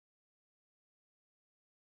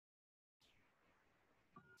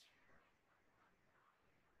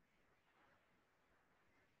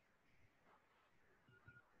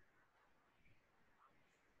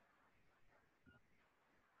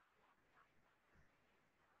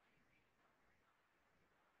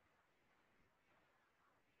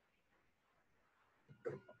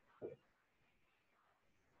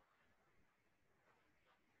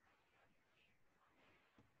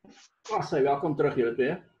Sy, welkom terug julle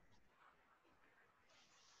twee.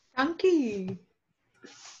 Dankie.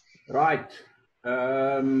 Right.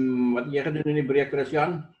 Wat het jy gedoen in die breek,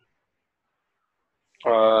 Christian?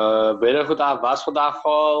 Baie goed af, was vandag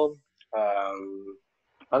al.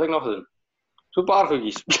 Wat heb ik nog gedaan? Zo'n paar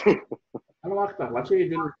goedjes. En wacht, wat zou je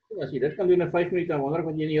doen as jy dit kan doen in 5 minute, dan wonder ek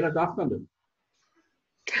wat jy in die hele dag kan doen.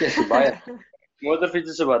 Ja, baie.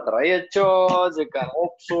 Motorfiets se batterye charge, ek kan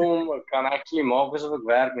opsom, ek kan actually maak asof ek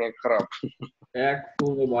werk nie, ek grap. Ek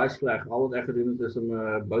voel my baie sleg. Al wat ek gedoen het is om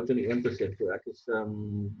 'n bout in die oond te sit. So ek is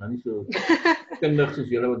nou nie so kundig soos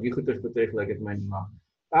julle wat die goeders betref, like dit my nie maar.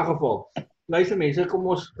 In elk geval, luister mense, kom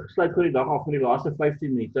ons sluit vir die dag af met die laaste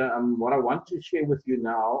 15 minute. What I want to share with you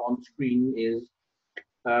now on screen is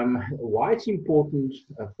why it's important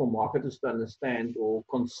for marketers to understand or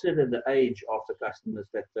consider the age of the customers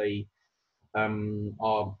that they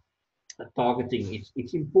are targeting.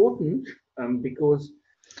 It's important because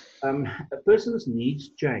a person's needs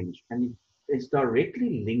change, and it's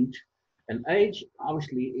directly linked. And age,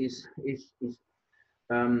 obviously, is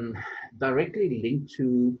directly linked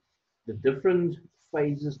to the different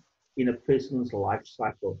phases in a person's life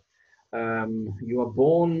cycle. You are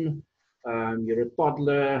born, you're a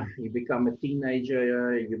toddler, you become a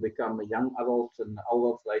teenager, you become a young adult, and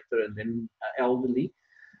adults later, and then elderly.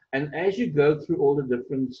 And as you go through all the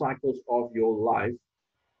different cycles of your life,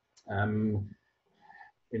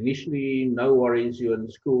 initially, no worries, you're in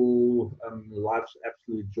school, life's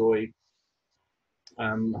absolute joy.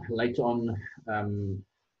 Later on,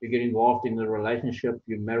 you get involved in a relationship,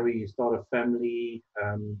 you marry, you start a family,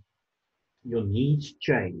 your needs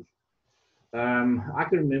change. I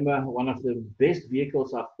can remember one of the best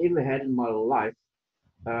vehicles I've ever had in my life,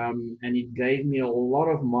 and it gave me a lot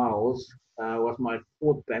of miles, was my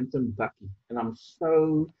Ford Bantam Bucky. And I'm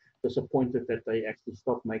so disappointed that they actually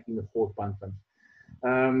stopped making the Ford Bantams.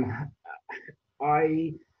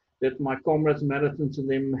 I did my comrades marathons in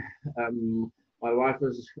them. My wife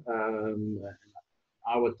was,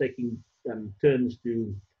 I was taking turns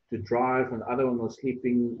to drive, and the other one was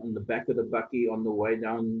sleeping on the back of the bucky on the way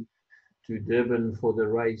down to Durban for the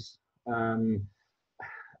race.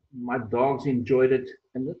 My dogs enjoyed it,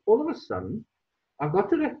 and then all of a sudden, I got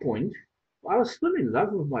to that point. I was still in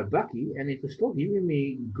love with my bucky, and it was still giving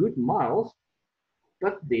me good miles,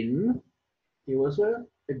 but then there was an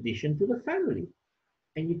addition to the family.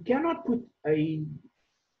 And you cannot put a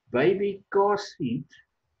baby car seat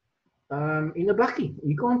in a bucky.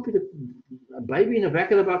 You can't put a baby in the back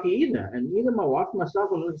of the bucky either. And either my wife and myself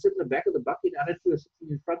will sit in the back of the bucky, and the other two are sitting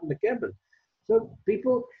in front of the cabin. So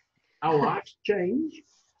people, our lives change.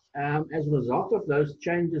 As a result of those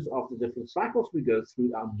changes of the different cycles we go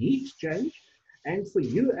through, our needs change. And for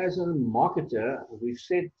you as a marketer, we've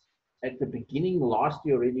said at the beginning last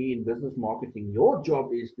year already in business marketing, your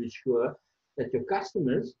job is to ensure that your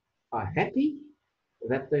customers are happy,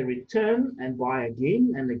 that they return and buy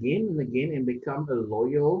again and again and again and become a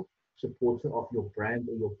loyal supporter of your brand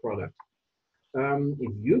or your product.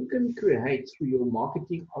 If you can create through your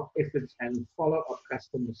marketing efforts and follow up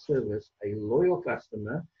customer service a loyal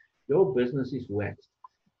customer, your business is waxed.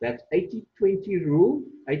 That 80-20 rule,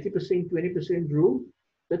 80%, 20% rule,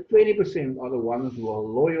 the 20% are the ones who are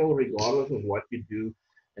loyal regardless of what you do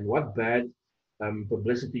and what bad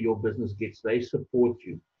publicity your business gets. They support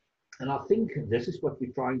you. And I think this is what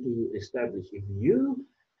we're trying to establish. If you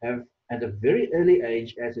have, at a very early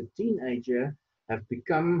age, as a teenager, have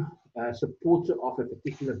become a supporter of a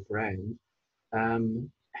particular brand,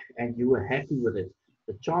 and you are happy with it,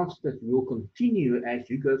 the chance that you'll continue as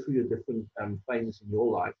you go through your different phases in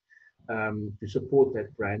your life to support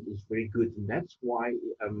that brand is very good. And that's why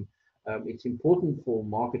it's important for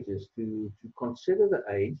marketers to consider the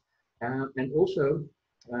age and also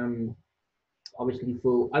obviously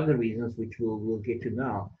for other reasons which we'll get to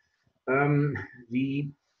now. The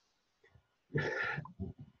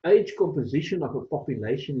age composition of a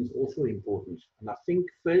population is also important. And I think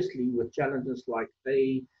firstly with challenges like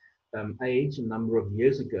age a number of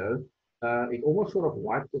years ago, it almost sort of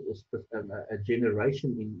wiped a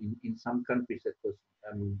generation in some countries that was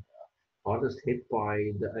hardest hit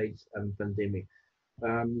by the AIDS pandemic.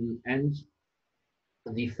 And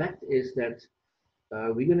the fact is that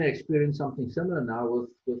we're going to experience something similar now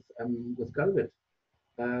with COVID.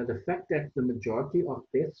 The fact that the majority of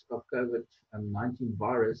deaths of COVID-19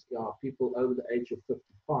 virus are people over the age of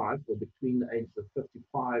 55 or between the ages of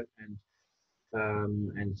 55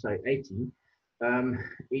 and say 80,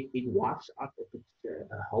 it wipes out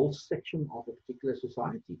a whole section of a particular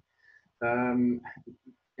society.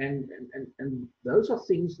 And those are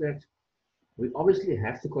things that we obviously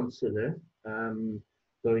have to consider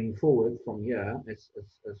going forward from here as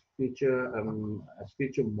future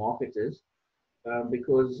marketers,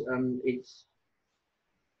 because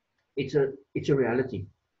it's a reality.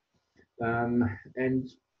 And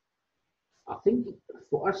I think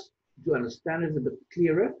for us to understand it a bit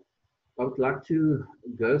clearer, I would like to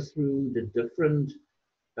go through the different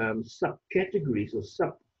subcategories or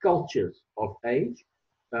subcultures of age.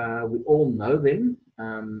 We all know them,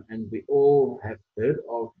 and we all have heard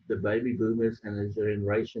of the baby boomers and the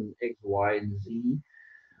generation X, Y, and Z.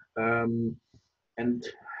 Um, and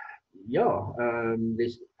yeah,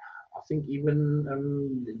 I think even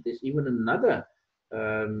there's even another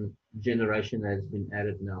generation that's been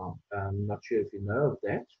added now. Not sure if you know of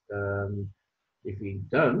that. If you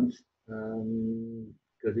don't,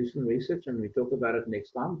 go do some research and we talk about it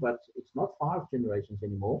next time. But it's not five generations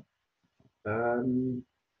anymore. Um,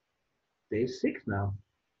 there's six now.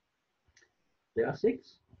 There are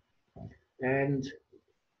six, and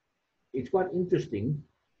it's quite interesting.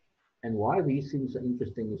 And why these things are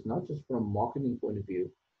interesting is not just from a marketing point of view,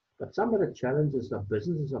 but some of the challenges that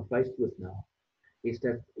businesses are faced with now is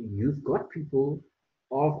that you've got people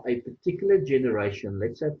of a particular generation.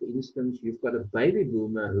 Let's say, for instance, you've got a baby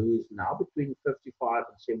boomer who is now between 55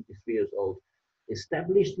 and 73 years old,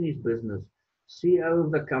 established in his business, CEO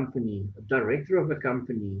of the company, director of the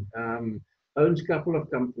company, owns a couple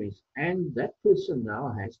of companies, and that person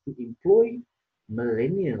now has to employ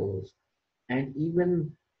millennials and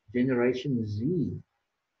even Generation Z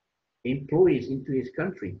employees into his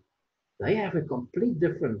country. They have a complete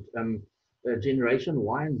different Generation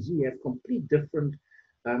Y and Z have complete different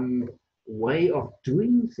um, way of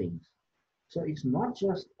doing things. So it's not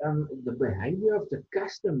just the behavior of the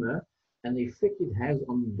customer and the effect it has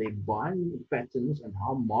on their buying patterns and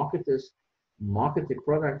how marketers market their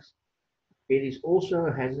products. It is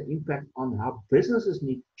also has an impact on how businesses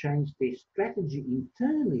need to change their strategy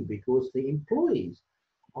internally because the employees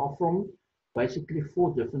are from basically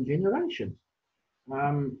four different generations.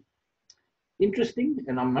 Um, Interesting,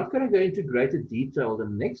 and I'm not going to go into greater detail. The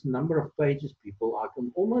next number of pages, people, I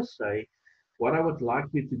can almost say what I would like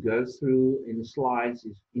you to go through in the slides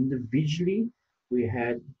is individually, we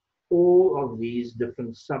had all of these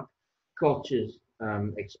different subcultures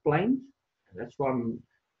explained. And that's why I'm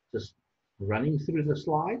just running through the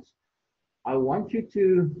slides. I want you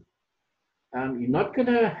to, you're not going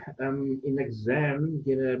to, in exam,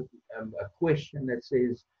 get a question that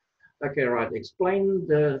says, okay, right. Explain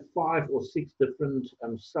the 5 or 6 different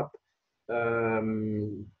sub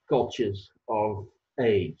cultures of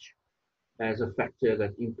age as a factor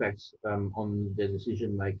that impacts on the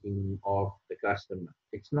decision making of the customer.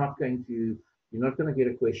 It's not going to. You're not going to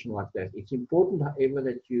get a question like that. It's important, however,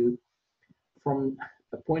 that you, from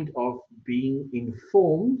a point of being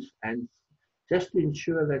informed and just to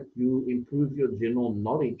ensure that you improve your general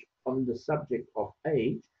knowledge on the subject of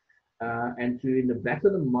age, and to in the back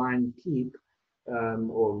of the mind keep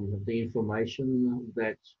or the information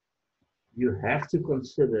that you have to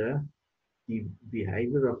consider the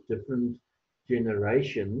behavior of different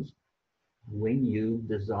generations when you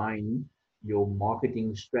design your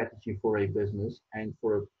marketing strategy for a business and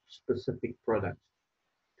for a specific product.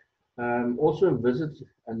 Also visit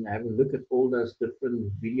and have a look at all those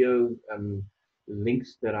different video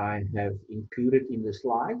links that I have included in the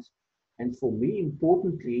slides. And for me,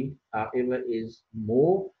 importantly, however, is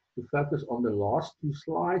more to focus on the last 2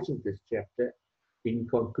 slides of this chapter in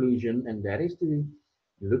conclusion, and that is to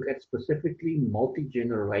look at specifically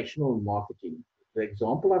multi-generational marketing. The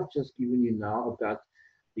example I've just given you now about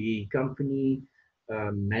the company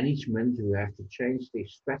management who have to change their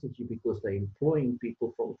strategy because they're employing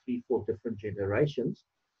people from 3, 4 different generations.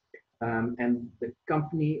 And the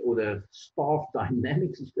company or the staff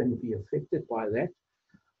dynamics is going to be affected by that,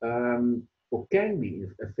 or can be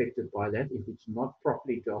affected by that if it's not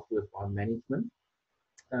properly dealt with by management.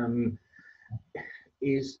 Um,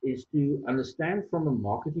 is to understand from a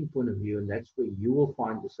marketing point of view, and that's where you will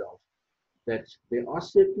find yourself, that there are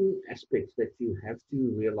certain aspects that you have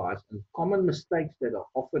to realize and common mistakes that are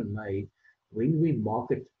often made when we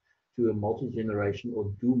market to a multi-generation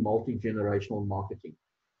or do multi-generational marketing.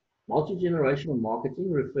 Multi-generational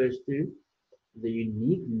marketing refers to the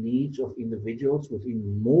unique needs of individuals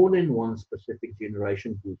within more than one specific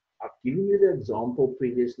generation group. I've given you the example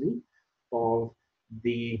previously of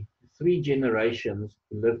the 3 generations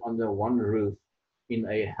who live under one roof in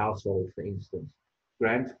a household, for instance,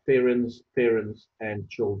 grandparents, parents, and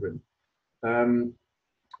children. Um,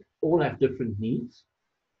 all have different needs,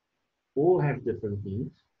 all have different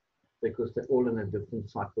needs because they're all in a different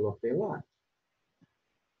cycle of their life.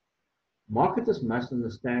 Marketers must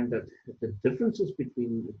understand that the differences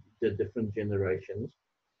between the different generations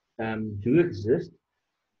do exist,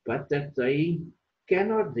 but that they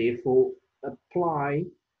cannot therefore apply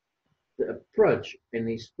the approach and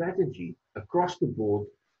the strategy across the board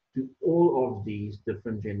to all of these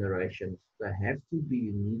different generations. They have to be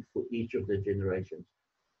unique for each of the generations.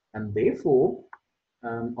 And therefore,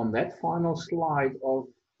 on that final slide of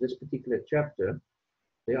this particular chapter,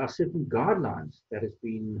 there are certain guidelines that has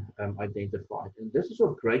been identified. And this is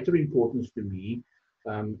of greater importance to me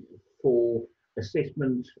for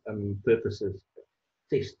assessment purposes,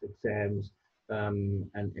 test exams,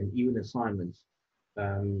 and even assignments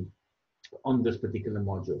um, on this particular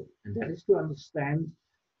module. And that is to understand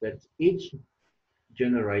that each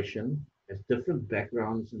generation has different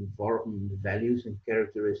backgrounds and values and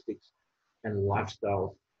characteristics and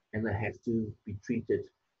lifestyles, and they have to be treated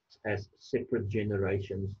as separate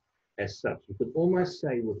generations as such. You could almost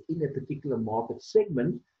say within a particular market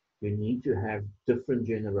segment, you need to have different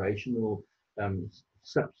generational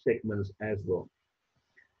sub-segments as well.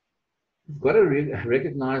 You've got to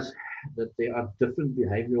recognize that there are different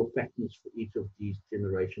behavioral patterns for each of these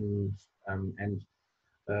generations, and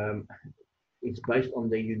um, it's based on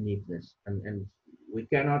their uniqueness, and we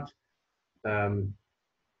cannot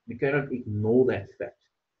ignore that fact.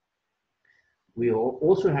 We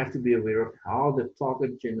also have to be aware of how the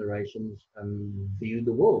target generations view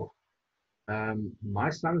the world. My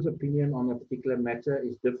son's opinion on a particular matter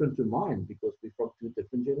is different to mine because we're from two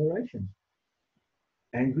different generations.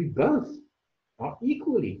 And we both are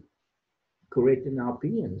equally correct in our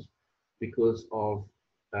opinions because of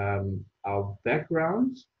our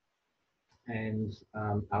backgrounds and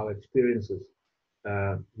our experiences,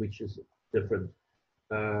 which is different.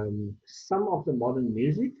 Some of the modern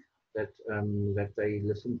music that they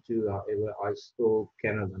listen to, however, I still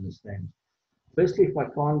cannot understand. Firstly, if I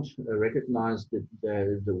can't recognize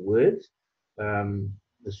the words,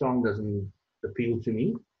 the song doesn't appeal to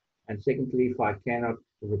me. And secondly, if I cannot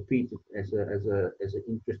repeat it as an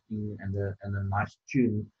interesting and a nice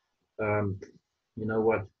tune, you know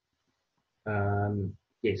what?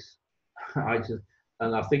 Yes, I just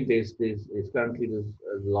and I think there's currently the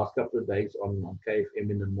last couple of days on KFM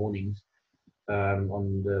in the mornings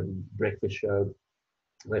on the breakfast show.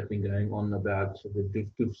 They've been going on about the Doof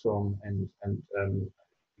Doof song, and you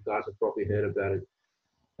guys have probably heard about it.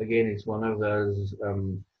 Again, it's one of those.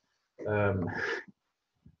 Um,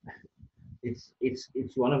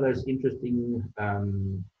 it's one of those interesting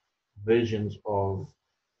versions of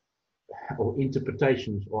or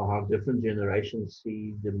interpretations or how different generations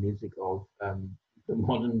see the music of the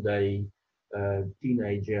modern day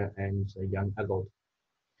teenager and a young adult.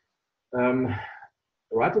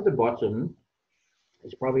 Right at the bottom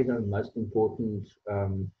is probably the most important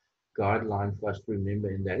guideline for us to remember,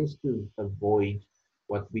 and that is to avoid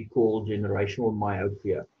what we call generational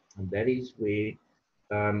myopia. And that is where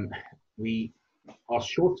we are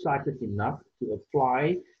short-sighted enough to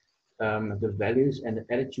apply the values and the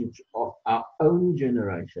attitudes of our own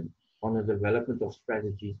generation on the development of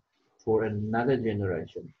strategies for another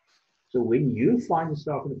generation. So when you find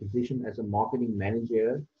yourself in a position as a marketing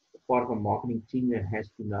manager, part of a marketing team that has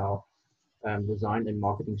to now design a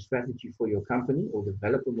marketing strategy for your company or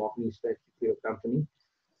develop a marketing strategy for your company,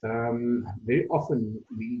 very often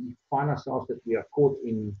we find ourselves that we are caught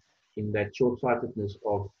in that short-sightedness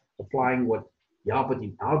of applying what, yeah, but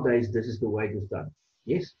in our days, this is the way it was done.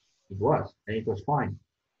 Yes, it was, and it was fine.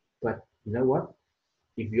 But you know what?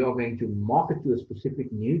 If you are going to market to a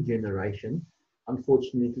specific new generation,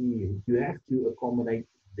 unfortunately, you have to accommodate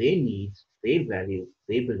their needs, their values,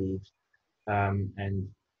 their beliefs, and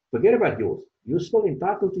forget about yours. You're still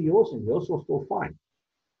entitled to yours, and yours are still fine,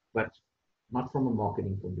 but not from a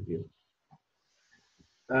marketing point of view.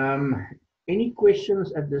 Any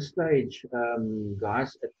questions at this stage,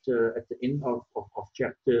 guys, at the end of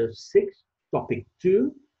chapter 6, topic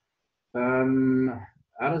 2?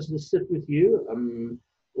 How does this sit with you?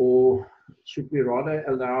 Or should we rather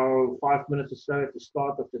allow 5 minutes or so at the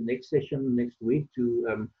start of the next session next week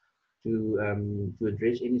to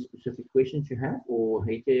address any specific questions you have? Or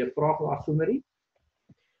het jy 'n vraag of summary?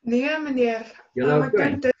 Nee, meneer. Ek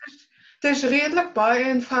dink dit is redelik baie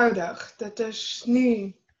eenvoudig. Dit is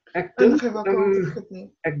nie ingewikkeld goed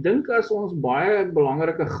nie. Ek dink as ons baie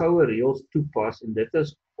belangrike goue reëls toepas, en dit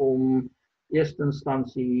is om eerste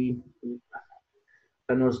instansie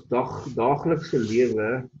in ons daaglikse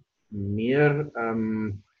lewe meer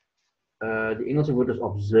die Engelse woord is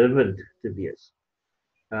observant te wees.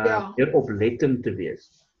 Meer oplettend te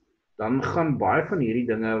wees. Dan gaan baie van hierdie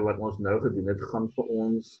dinge wat ons nou gedoen het, gaan vir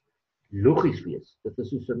ons logies wees. Dit is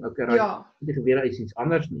soos 'n okay, die gebeur is iets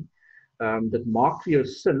anders nie. Dit maak vir jou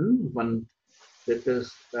sin, want dit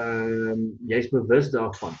is jy's bewus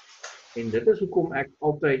daarvan. En dit is hoekom ek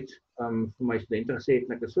altyd vir my studente gesê het,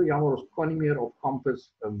 en ek is so jammer, ons kan nie meer op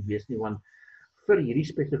campus wees nie, want vir hierdie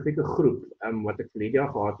spesifieke groep, wat ek verlede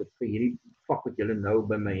jaar gehad het, vir hierdie vak wat julle nou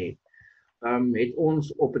by my het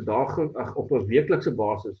ons op 'n weeklikse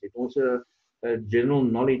basis, het ons 'n general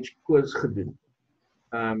knowledge koers gedoen,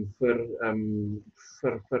 en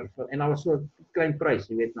dan was so 'n klein prys,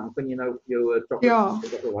 jy weet, dan kan jy nou vir jou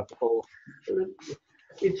chocolate of wat ook al,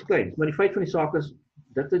 iets kleins, maar die feit van die saak is,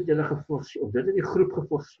 dit het julle geforseer, of dit het die groep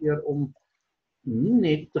geforseer om nie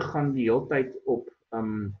net te gaan die hele tyd op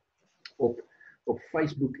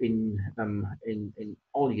Facebook en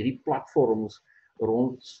al hierdie platforms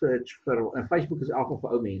rond search vir, en Facebook is in elk geval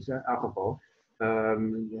vir ou mense, in elk geval,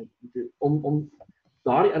 om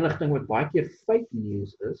daardie inligting wat baie keer fake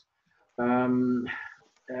news is,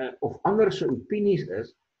 of ander se opinies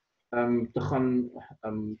is, te gaan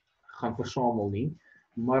versamel nie,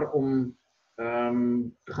 maar om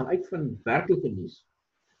te gaan uitvind werklike nuus,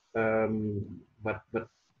 wat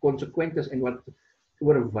konsekwent is en wat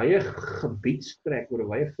oor 'n wye gebied strek, oor 'n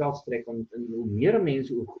wye veld strek, want hoe meer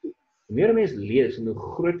mense lees en hoe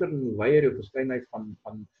groter en wyer die verskeidenheid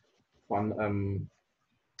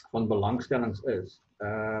van belangstellings is,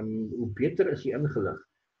 hoe beter is jy ingelig.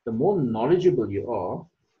 The more knowledgeable you are,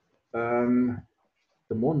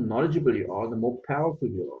 the more powerful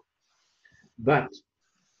you are. But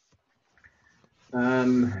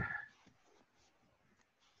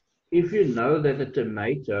if you know that a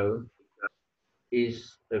tomato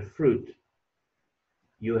is a fruit,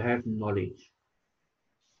 you have knowledge.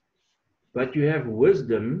 But you have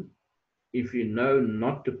wisdom if you know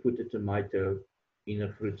not to put a tomato in a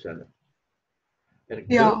fruit salad.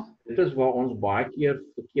 Ja. Dit is waar ons baie keer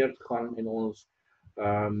verkeerd gaan en ons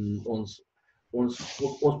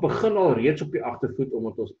begin al reeds op die agtervoet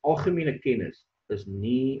omdat ons algemene kennis is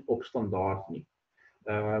nie op standaard nie.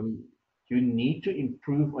 You need to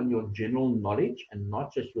improve on your general knowledge and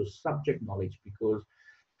not just your subject knowledge, because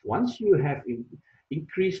once you have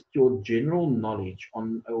increased your general knowledge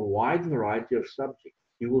on a wide variety of subjects,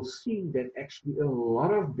 you will see that actually a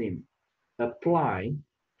lot of them apply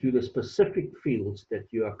to the specific fields that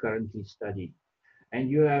you are currently studying. And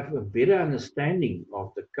you have a better understanding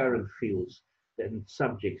of the current fields and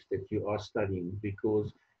subjects that you are studying,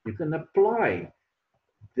 because you can apply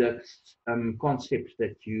the concepts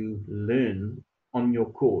that you learn on your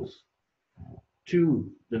course to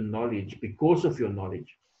the knowledge, because of your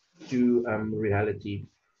knowledge, to reality,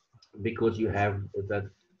 because you have that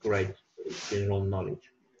great general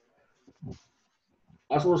knowledge.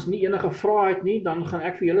 As ons nie enige vrae het nie, dan gaan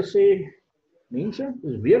ek vir julle sê, mense,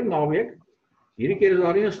 dis weer naweek. Hierdie keer is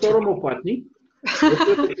daar nie 'n storm op pad nie.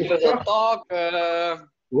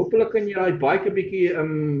 Hoopelik kan jy daai baie bietjie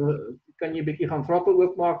kan jy bietjie gaan vrappe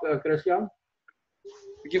oopmaak, Christian?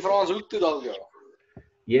 Bietjie vra ons hoe toe dalk ja.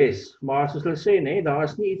 Yes, maar soos hulle sê, nee, daar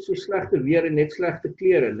is nie iets so slegte weer en net slegte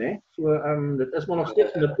klere, nee. So dit is maar nog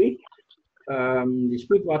steeds nippie. Die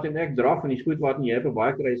spoedwater en ek draf en die spoedwater en jy het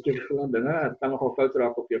baie kry steeds verskillende dinge. Dit kan nogal koud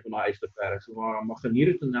raak op jou van daai ysverf. So maar geniet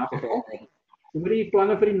dit in elk geval. Hoe het jy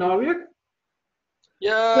planne vir die naweek?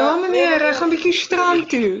 Ja meneer, ek gaan 'n bietjie strand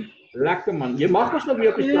toe. Lekker man. Jy mag ons nou weer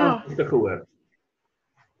op die strand te gehoor.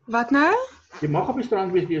 Wat nou? Jy mag op die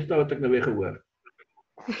strand wees, deesdae wat ek nou weer gehoor.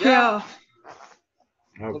 Ja.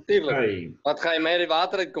 Natuurlijk. Wat ga je mij die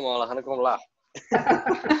water uitkom halen? Gaan ik kom lag.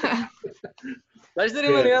 Luister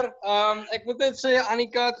hier meneer, ek moet net sê,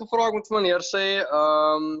 Annika het gevra, ek moet vir meneer sê,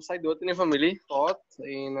 sy dood in die familie gehad,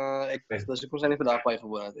 en dis hoekom sy nie vandag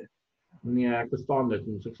bygewoon het. Nee, ek verstaan dit,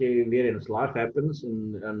 en so ek sê weer eens, life happens,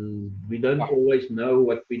 and we don't always know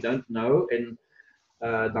what we don't know, en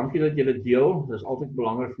dankie dat julle deel, dit is altyd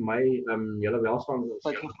belangrik vir my, julle welstand is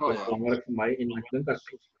belangrik vir my, en ek dink as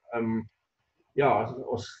ja,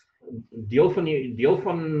 ons deel van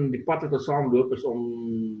die pad wat ons saam loop is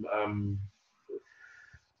om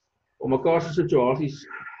mekaar se situasies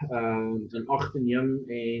in ag te neem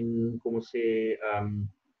en kom ons sê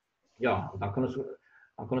ja, dan kan ons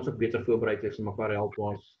ook beter voorberei wees en mekaar help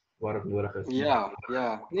waar dit nodig is. Ja.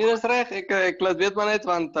 Nee, dis reg. Ek laat weet maar net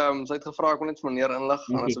want sy het gevra ek moet net meneer inlig,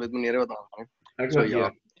 anders weet meneer wat aan. Ek so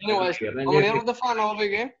ja. Anyways, meneer op die van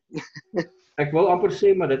naweek hè. Ek wil amper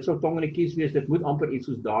sê, maar dit sal tong in die kies wees, dit moet amper iets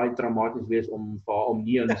soos daai traumaties wees om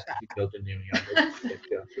nie in die deel te neem. Ja,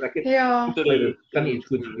 so ek kan nie iets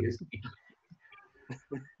goeds wees nie.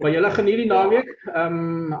 Maar julle geniet die naweek,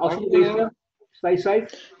 as die beste, stay safe.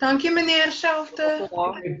 Dankie meneer, selfde.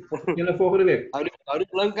 Julle volgende week. Hou die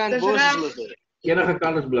blink aan bos. Enige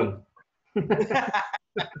kant is blink.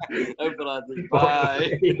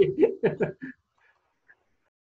 Bye.